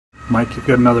Mike, you've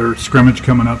got another scrimmage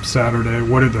coming up Saturday.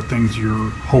 What are the things you're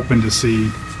hoping to see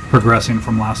progressing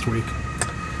from last week?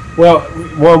 Well,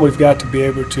 one, we've got to be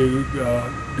able to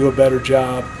do a better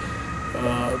job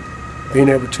being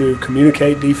able to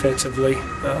communicate defensively,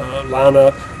 line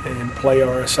up, and play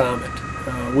our assignment.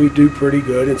 We do pretty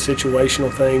good in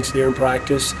situational things during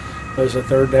practice. There's a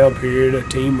third down period, a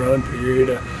team run period,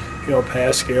 a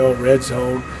pass scale, red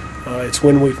zone. It's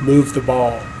when we've moved the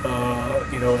ball,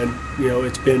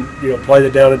 it's been, play the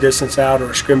down and distance out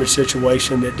or a scrimmage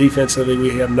situation that defensively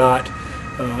we have not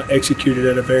executed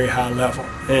at a very high level.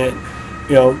 And,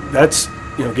 that's,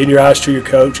 getting your eyes to your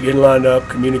coach, getting lined up,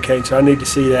 communicating. So I need to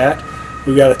see that.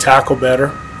 We've got to tackle better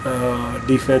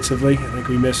defensively. I think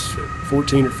we missed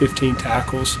 14 or 15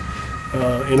 tackles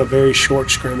in a very short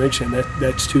scrimmage, and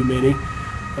that's too many.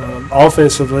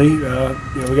 Offensively,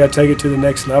 we got to take it to the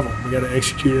next level. We got to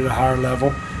execute at a higher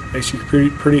level.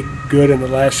 Execute pretty good in the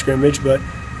last scrimmage, but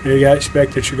you got to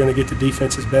expect that you're going to get the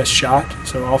defense's best shot.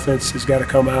 So offense has got to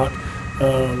come out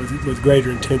with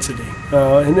greater intensity.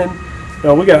 And then,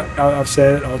 I've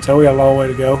said it all the time, we got a long way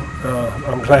to go.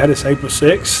 I'm glad it's April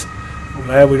 6th. I'm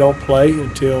glad we don't play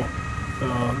until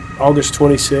August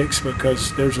 26th,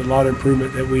 because there's a lot of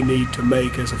improvement that we need to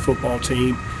make as a football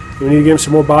team. We need to get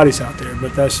some more bodies out there,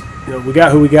 but that's, we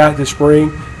got who we got this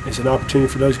spring. It's an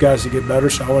opportunity for those guys to get better,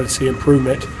 so I want to see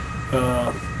improvement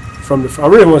I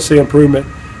really want to see improvement,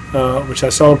 which I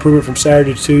saw improvement from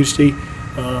Saturday to Tuesday.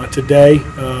 Today,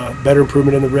 better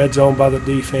improvement in the red zone by the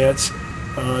defense,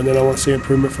 and then I want to see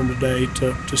improvement from today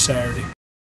to Saturday.